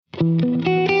So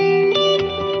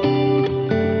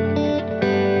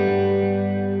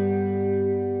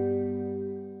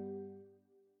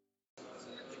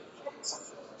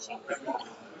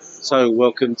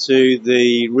welcome to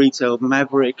the Retail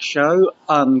Maverick Show,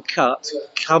 Uncut,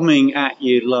 coming at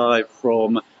you live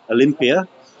from Olympia,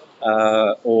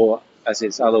 or as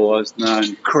it's otherwise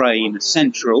known, Crane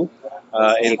Central.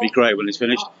 It'll be great when it's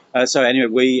finished. So anyway,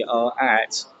 we are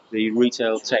at the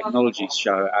Retail Technologies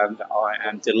Show, and I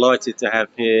am delighted to have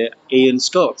here Ian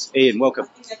Scott. Ian, welcome.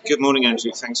 Good morning,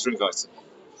 Andrew. Thanks for inviting me.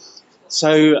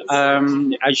 So,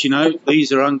 as you know,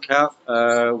 these are uncut.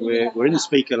 We're in the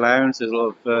speaker lounge. There's a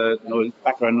lot of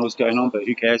background noise going on, but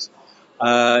who cares?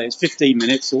 It's 15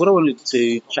 minutes. So what I wanted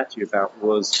to chat to you about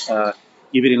was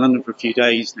you've been in London for a few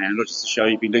days now, not just to show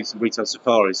you've been doing some retail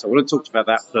safaris. So I want to talk to you about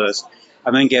that first,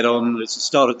 and then get on. It's the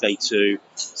start of day 2.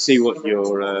 See what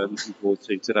you're looking forward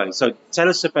to today. So tell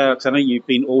us about, 'cause I know you've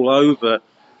been all over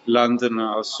London.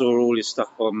 I saw all your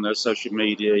stuff on social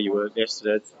media. You were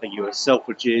yesterday, I think you were at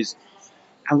Selfridges.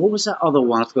 And what was that other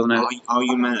one? I forgot the name. Are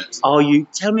you mad?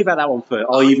 Tell me about that one first.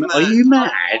 Are you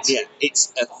mad? Yeah,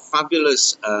 it's a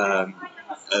fabulous.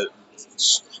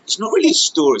 It's not really a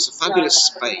store. It's a fabulous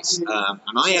space. And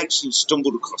I actually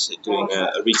stumbled across it doing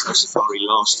a retail safari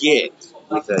last year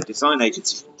with a design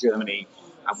agency from Germany.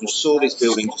 And we saw this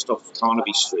building just off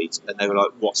Carnaby Street, and they were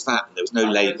like, "What's that?" And there was no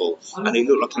label, and it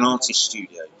looked like an artist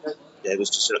studio. There was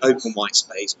just an open white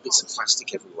space, bits of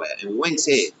plastic everywhere. And we went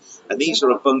in, and these are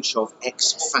a bunch of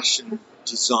ex-fashion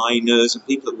designers and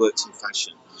people that worked in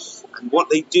fashion. And what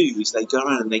they do is they go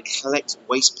around and they collect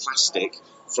waste plastic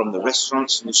from the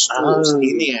restaurants and the stores in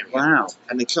the area. Wow.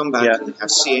 And they come back and they have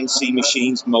CNC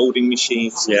machines, moulding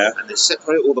machines, and they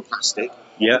separate all the plastic,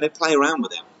 and they play around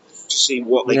with it to see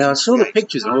what they can I saw create. the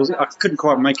pictures, and I couldn't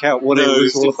quite make out what it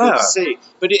was all difficult about. to see.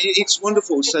 But it's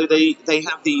wonderful. So they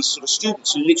have these sort of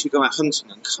students who literally go out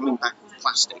hunting and coming back with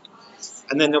plastic,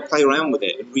 and then they'll play around with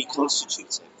it and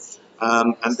reconstitute it.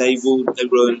 And they run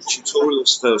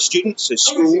tutorials for students, so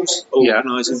schools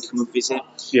organise and come and visit.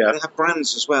 Yeah. They have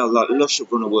brands as well, like Lush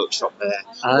have run a workshop there,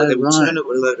 where they will turn up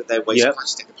with a load of their waste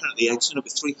plastic. Apparently they turn up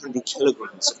with 300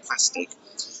 kilograms of plastic.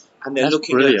 And they're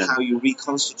looking at how you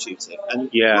reconstitute it. And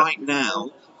right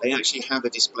now, they actually have a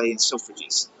display in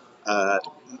Selfridges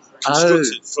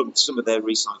constructed from some of their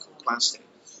recycled plastic.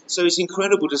 So it's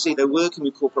incredible to see. They're working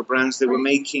with corporate brands. They were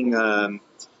making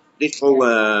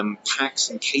little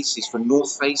packs and cases for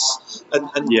North Face.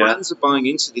 And brands are buying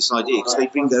into this idea because they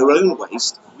bring their own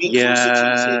waste,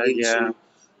 reconstitute it into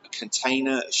a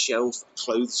container, a shelf, a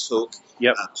clothes hook,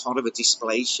 part of a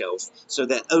display shelf, so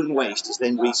their own waste is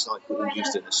then recycled and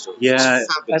used in the store. Yeah,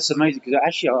 that's amazing, because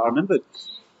actually I remember,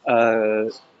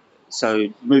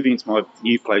 so moving into my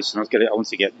new place, and I wanted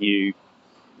to get new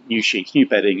sheets, new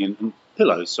bedding and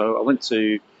pillows, so I went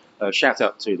to shout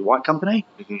out to the White Company.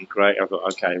 Great, I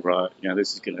thought, okay, right,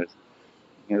 this is going to,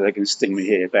 they're going to sting me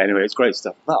here, but anyway, it's great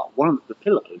stuff. But one of the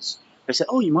pillows, they said,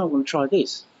 you might want to try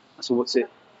this. I said, what's it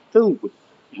filled with?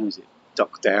 Is it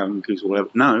duck down, goose, or whatever?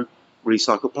 No,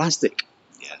 recycled plastic.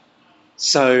 Yeah.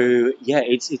 So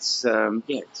it's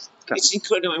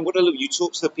incredible. And what I love, you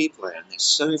talk to the people there, and they're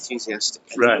so enthusiastic,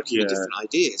 and they're looking at different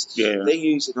ideas. Yeah. They're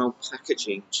using old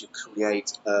packaging to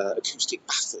create acoustic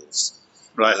baffles.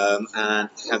 Right. And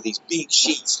they have these big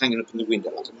sheets hanging up in the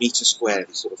window, like a metre square,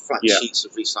 these sort of flat sheets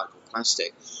of recycled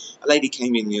plastic. A lady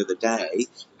came in the other day,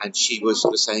 and she was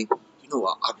sort of saying, you know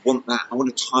what, I want that. I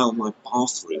want to tile my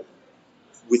bathroom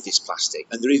with this plastic.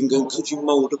 And they're even going, could you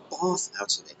mould a bath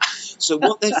out of it? So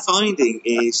what they're finding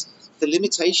is the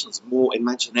limitations are more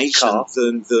imagination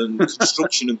than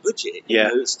construction and budget. You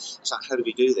know, it's like, how do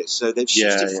we do this? So they've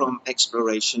shifted from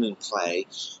exploration and play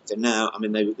to now,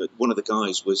 one of the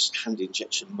guys was hand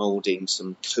injection moulding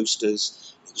some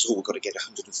coasters. It was, we've got to get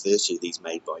 130 of these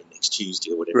made by next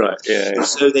Tuesday or whatever. Right, yeah.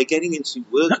 So they're getting into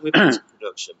working with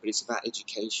production, but it's about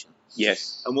education.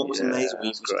 Yes. And what was amazing,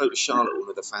 we spoke to Charlotte, one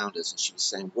of the founders, and she was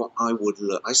saying, what I would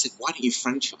look, I said, why don't you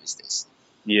franchise this?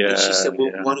 Yeah. And she said,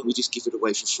 well, why don't we just give it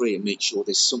away for free and make sure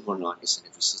there's someone like this in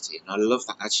every city? And I love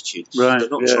that attitude. Right. They're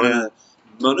not trying to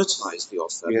monetize the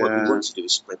offer. What we want to do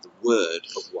is spread the word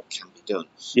of what can be done.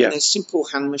 Yeah. And they're simple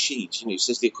hand machines. It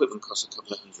says the equipment costs a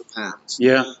couple of £100.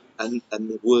 Yeah. And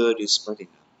the word is spreading.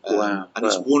 And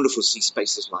it's wonderful to see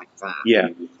spaces like that. Yeah.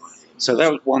 So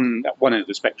that was one end of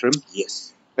the spectrum.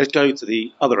 Yes. Let's go to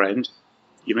the other end.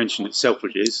 You mentioned it's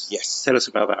Selfridges. Yes. Tell us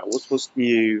about that. What's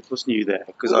new there?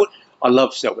 Because I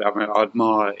love Selfridges. I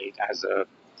admire it as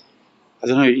I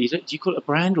don't know. Do you call it a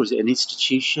brand or is it an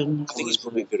institution? I think it's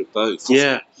probably a bit of both.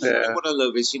 Yeah. And what I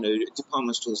love is,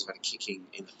 department stores have had a kicking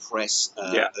in the press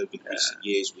over recent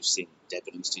years. We've seen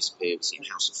Debenhams disappear. We've seen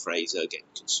House of Fraser get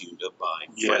consumed up by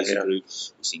Fraser Group.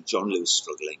 We've seen John Lewis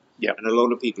struggling. Yeah. And a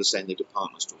lot of people are saying the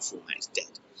department store format is dead.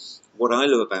 What I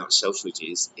love about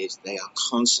Selfridges is they are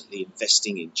constantly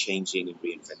investing in changing and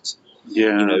reinventing.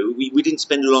 Yeah. We didn't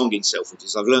spend long in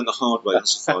Selfridges. I've learned the hard way on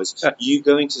safaris. You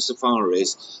go into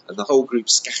safaris and the whole group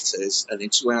scatters, and then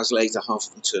 2 hours later, half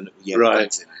of them turn up with yellow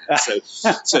bags in it.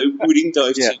 So we didn't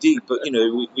dive too deep, but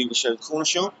we were shown Corner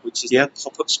Shop, which is a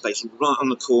pop-up space right on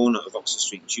the corner of Oxford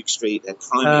Street and Duke Street. Their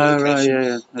primary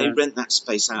location. They rent that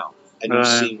space out. And you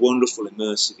see wonderful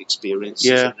immersive experiences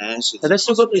in there. So and they've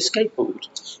still got the skateboard.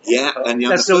 Yeah, and on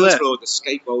the first floor, the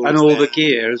skateboard. And all the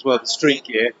gear as well, the street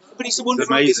gear. But it's a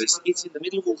wonderful because it's in the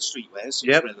middle of all the streetwear, so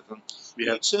it's relevant.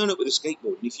 You turn up with a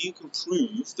skateboard, and if you can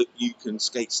prove that you can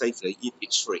skate safely,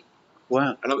 it's free.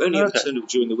 Wow. And I've only ever turned up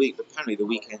during the week, but apparently the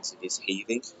weekends it is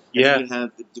heaving. Yeah. And you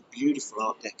have the beautiful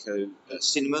Art Deco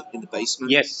cinema in the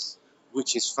basement. Yes.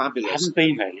 Which is fabulous. I haven't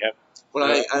been there yet.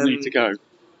 Well, I need to go.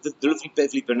 The lovely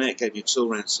Beverly Burnett gave me a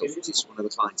tour around Selfridges, one of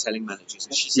the clienteling managers,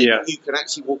 and she said you could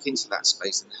actually walk into that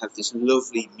space and have this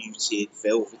lovely, muted,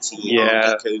 velvety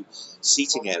Art Deco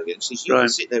seating area. And so you can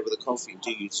sit there with a coffee and do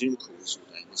your Zoom calls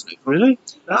all day. There's no problem. Really?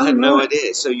 I had no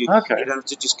idea. So you don't have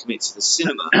to just commit to the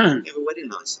cinema. You have a wedding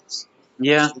license.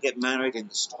 Yeah. You can get married in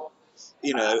the store.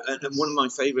 And one of my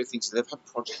favourite things, they've had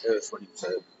Project Earth running for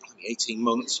 18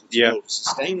 months, which is more of a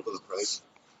sustainable approach.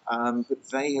 But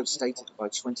they have stated that by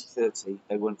 2030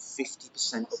 they want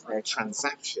 50% of their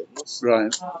transactions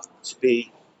to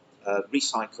be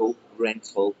recycle,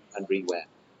 rental, and rewear.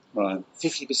 Right.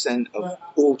 50% of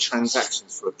all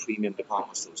transactions for a premium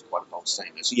department store is quite a bold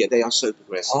statement. So they are so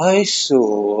progressive. I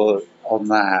saw on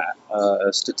that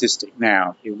a statistic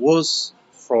now. It was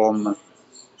from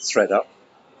ThredUp.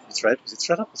 Is it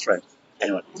ThredUp or Thread?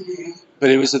 Anyway. But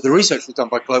it was the research was done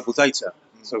by Global Data.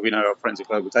 So we know our friends at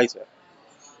Global Data,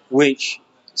 which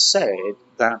said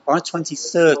that by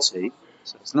 2030,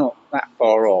 so it's not that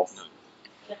far off,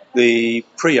 the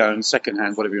pre-owned,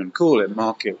 second-hand, whatever you want to call it,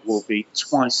 market will be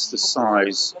twice the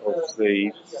size of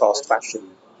the fast fashion.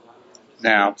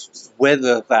 Now,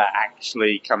 whether that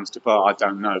actually comes to pass, I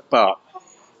don't know, but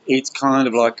it's kind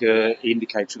of like an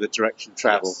indicator of the direction of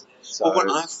travel. Yes. So,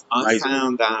 well, I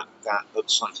found that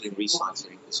upcycling,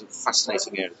 recycling is a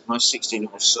fascinating area. My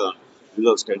 16-year-old son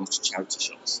loves going into charity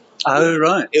shops. Oh,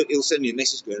 right. He'll send me a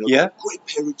message going, great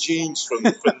pair of jeans from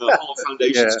the Heart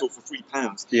Foundation store for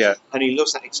 £3. Yeah. And he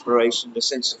loves that exploration, the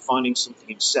sense of finding something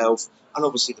himself, and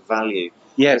obviously the value.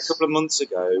 Yes. A couple of months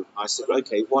ago, I said,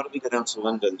 okay, why don't we go down to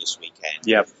London this weekend?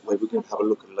 Yeah. Where we're going to have a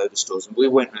look at a load of stores. And we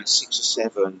went around 6 or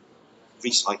 7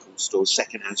 recycled stores,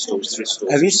 second-hand stores, thrift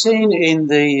stores. Have you seen in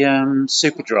the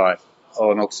Superdry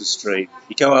on Oxford Street?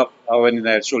 You go up, I went in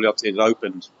there shortly after it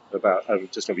opened,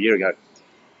 just over a year ago.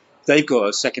 They've got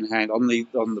a second-hand on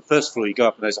the first floor. You go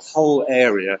up and there's a whole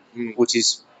area which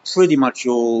is pretty much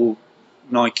all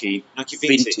Nike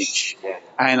vintage. Yeah.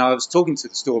 And I was talking to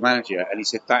the store manager, and he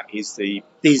said that is the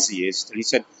busiest. And he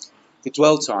said the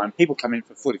dwell time, people come in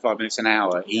for 45 minutes, an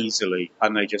hour easily,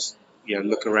 and they just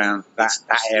look around that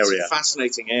area. It's a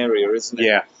fascinating area, isn't it?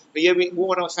 Yeah. But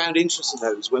what I found interesting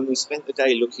though is when we spent the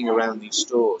day looking around these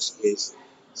stores, is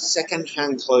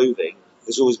second-hand clothing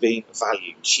has always been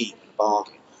value, cheap, and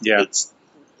bargain. Yeah.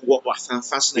 What I found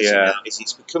fascinating now is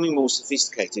it's becoming more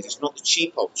sophisticated. It's not the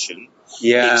cheap option.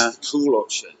 Yeah. It's the cool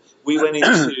option. We went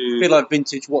into a bit like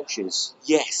vintage watches.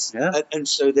 Yes. Yeah. And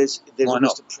so there's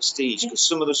almost a prestige, because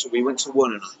some of us, we went to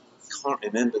one and I can't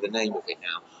remember the name of it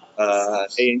now,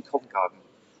 in Covent Garden.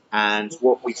 And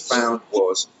what we found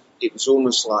was it was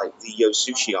almost like the Yo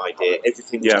Sushi idea.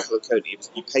 Everything was color-coded.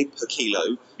 You paid per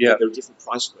kilo. Yeah. There were different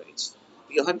price grades.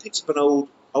 But I picked up an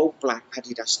old black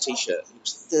Adidas T-shirt, and it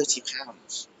was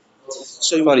 £30.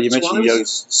 So funny you mentioned Yo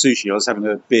Sushi. I was having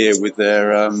a beer with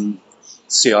their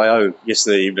CIO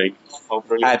yesterday evening. Oh,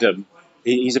 brilliant. Adam.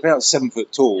 He's about 7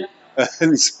 foot tall.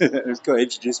 He's got to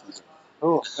introduce me.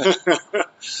 Oh.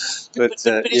 but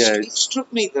it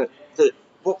struck me that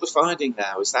what we're finding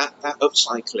now is that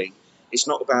upcycling is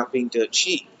not about being dirt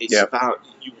cheap. It's about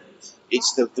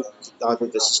it's either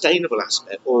the sustainable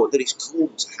aspect or that it's cool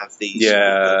to have these.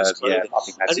 I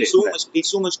think that's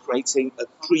it's almost creating a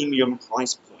premium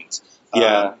price point.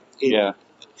 Hi,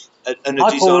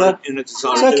 Paula. It's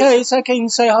okay. You can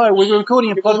say hi. We're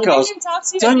recording a podcast.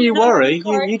 Don't you worry.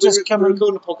 You just come and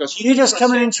you just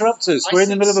come and interrupt us. We're in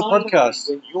the middle of a podcast.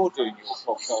 When you're doing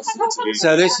your podcast.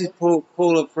 So this is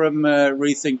Paula from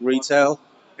Rethink Retail,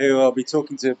 who I'll be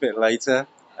talking to a bit later.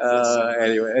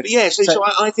 Anyway, but yeah, so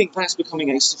I think that's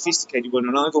becoming a sophisticated one,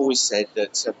 and I've always said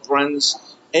that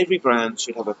every brand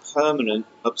should have a permanent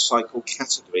upcycle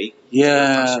category.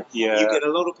 Yeah. You get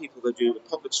a lot of people that do the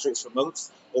public stores for a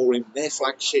month, or in their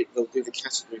flagship they'll do the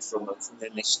category for a month and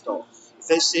then they stop. If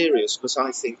they're serious, because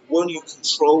I think one, you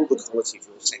control the quality of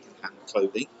your second-hand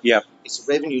clothing. Yeah. It's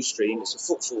a revenue stream. It's a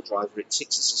footfall driver. It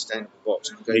ticks a sustainable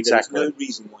box. Exactly. There's no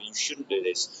reason why you shouldn't do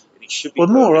this. And it should be. Well,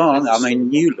 more on. I mean,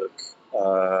 New Look.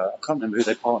 I can't remember who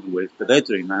they partner with, but they're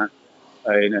doing that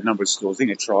in a number of stores. I think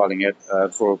they're trialling it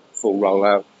for a full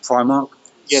rollout. Primark.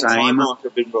 Yeah, same. Primark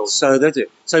have been rolled. So they do.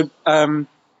 So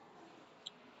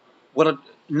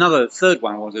another third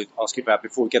one I wanted to ask you about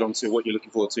before we get on to what you're looking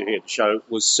forward to here at the show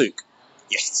was Sook.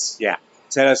 Yes. Yeah.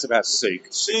 Tell us about Sook.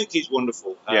 Sook is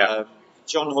wonderful. Yeah.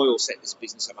 John Hoyle set this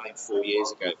business up 4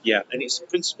 years ago. Yeah. And it's the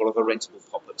principle of a rentable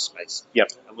pop-up space.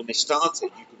 Yep. And when they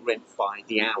started, you could rent by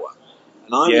the hour.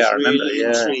 And I was really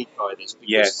intrigued by this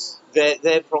because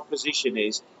their proposition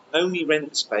is only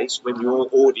rent the space when your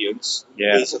audience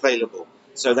is available.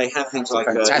 So they have things like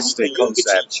fantastic a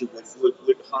concept. teacher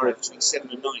would hire between 7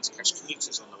 and 9 to catch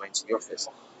commuters on the way to the office.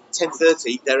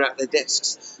 10:30, they're at their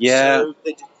desks. Yeah. So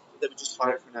they would just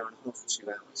hire it for an hour and a half or 2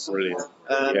 hours. Brilliant.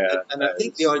 And I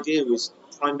think the idea was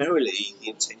primarily, the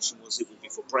intention was it would be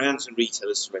for brands and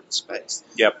retailers to rent the space.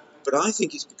 Yep. But I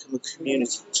think it's become a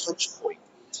community touch point.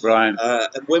 Right.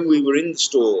 And when we were in the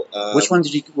store... which one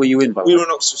were you in, by the way? We were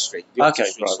on Oxford Street. Okay,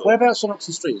 right. Whereabouts on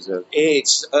Oxford Street is it?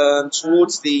 It's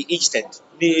towards the East End,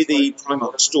 near the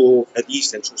Primark store at the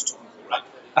East End, towards Tottenham Court Road.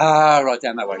 Ah, right,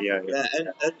 down that way, yeah.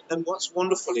 And what's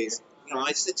wonderful is,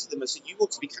 I said to them, I said, you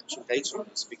ought to be capturing data on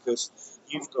this, because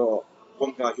you've got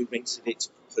one guy who rented it to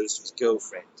propose to his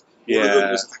girlfriend. One of them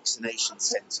was a vaccination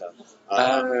centre.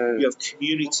 You have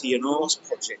community and arts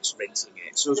projects renting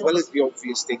it. So as well as the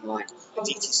obvious thing like a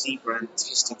DTC brand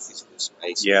testing physical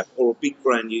space, or a big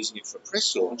brand using it for a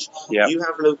press launch, you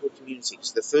have local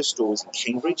communities. The first store was in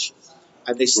Cambridge,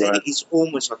 and they said it's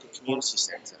almost like a community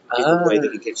centre in the way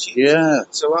that it gets used. Yeah.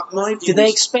 So my view did they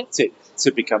expect it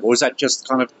to become, or is that just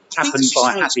kind of happened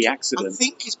by happy accident? I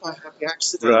think it's by happy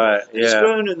accident. Right. It's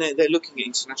grown, and they're looking at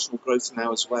international growth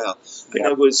now as well. And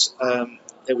there was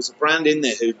a brand in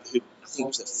there who I think it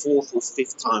was the 4th or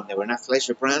 5th time they were an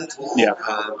athleisure brand. Yeah.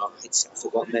 I've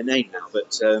forgotten their name now,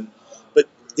 but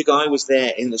the guy was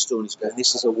there in the store and he's going,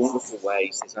 "This is a wonderful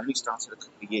way. It's only started a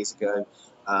couple of years ago,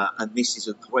 and this is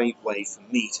a great way for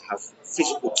me to have a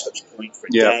physical touch point for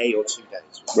a day or 2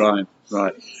 days."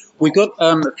 Right. We've got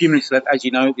a few minutes left. As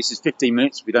you know, this is 15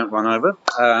 minutes. We don't run over,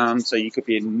 so you could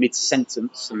be in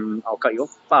mid-sentence and I'll cut you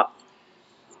off. But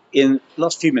in the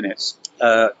last few minutes,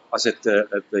 I said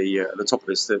at the top of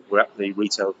this that we're at the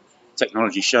Retail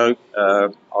Technology Show.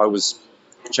 I was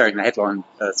chairing the headline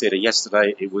theatre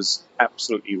yesterday. It was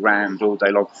absolutely rammed all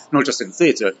day long, not just in the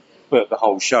theatre, but the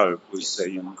whole show was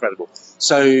incredible.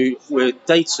 So we're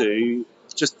day 2.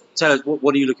 Just tell us,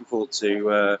 what are you looking forward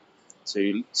to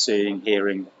seeing,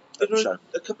 hearing at the show?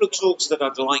 A couple of talks that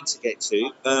I'd like to get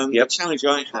to. The challenge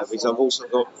I have is I've also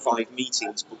got 5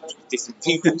 meetings booked with different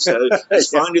people, so it's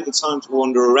finding the time to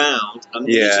wander around, and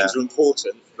the meetings are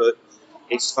important, but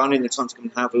it's finding the time to come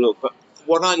and have a look. But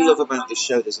what I love about this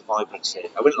show, there's a vibrancy.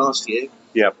 I went last year,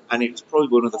 and it was probably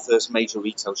one of the first major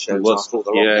retail shows after all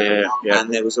the lockdown,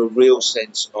 and there was a real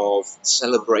sense of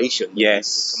celebration.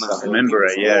 Yes, come out I remember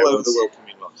it. all over the world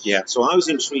coming along. Yeah. So I was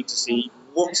intrigued to see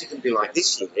what's it going to be like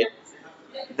this year.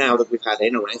 Now that we've had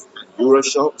NRF and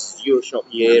Euroshop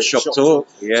year, Shop Talk,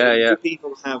 do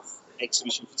people have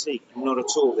exhibition fatigue? Not at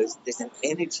all. There's an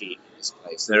energy in this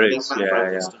place. There is. Matt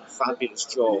Bradley's done a fabulous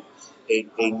job in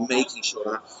making sure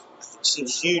that. I've seen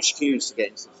huge queues to get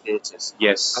into the theatres.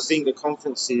 Yes. I think the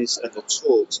conferences and the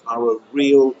talks are a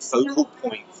real focal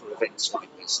point for events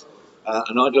like this.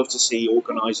 And I'd love to see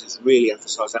organisers really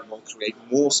emphasise that more, create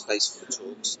more space for the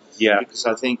talks. Yeah. Because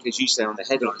I think, as you say, on the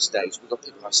headline stage, we've got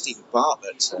people like Stephen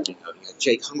Bartlett,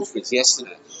 Jake Humphries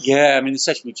yesterday. Yeah, I mean, the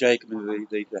session with Jake, I mean,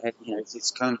 the head,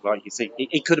 it's kind of like you think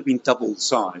it could have been double the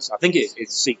size. I think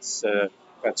it seats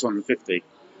about 250.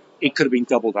 It could have been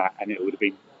double that, and it would have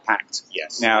been packed.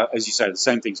 Yes. Now, as you say, the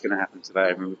same thing's going to happen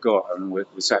today. I mean, we're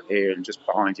sat here, and just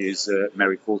behind you is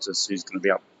Mary Portas, who's going to be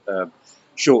up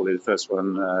shortly, the first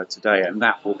one today, and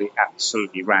that will be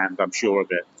absolutely rammed, I'm sure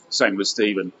of it. Same with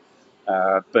Stephen.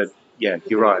 But yeah,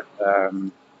 you're right.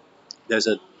 There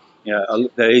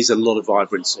is a lot of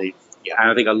vibrancy,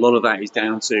 and I think a lot of that is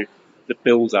down to the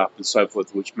build-up and so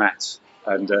forth, which Matt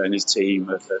and his team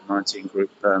at the 19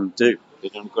 Group do.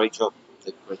 They've done a great job.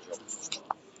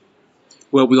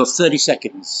 Well, we've got 30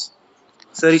 seconds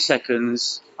 30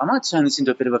 seconds. I might turn this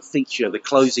into a bit of a feature, the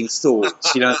closing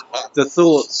thoughts, the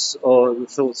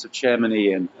thoughts of Chairman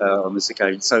Ian on this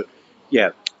occasion. So,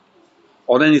 yeah,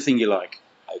 on anything you like.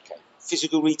 Okay.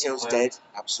 Physical retail's dead.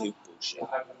 Absolute bullshit.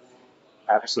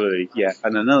 Absolutely, yeah.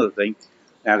 And another thing,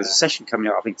 now there's a session coming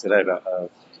up, I think today,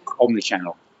 about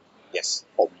omnichannel. Yes.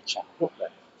 Omnichannel. What the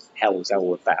hell is that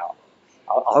all about?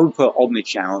 I would put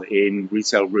omnichannel in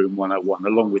Retail Room 101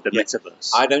 along with the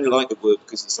metaverse. I don't like the word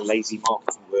because it's a lazy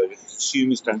marketing word and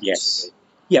consumers don't use it.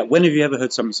 Yeah, when have you ever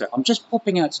heard somebody say, I'm just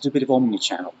popping out to do a bit of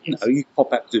omnichannel? You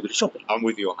pop out to do a bit of shopping. I'm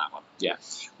with you on that one. Yeah.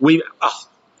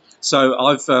 So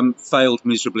I've failed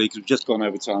miserably because we've just gone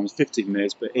over time. It's 15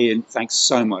 minutes. But Ian, thanks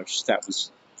so much. That was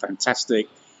fantastic.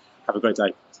 Have a great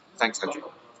day. Thanks, Andrew.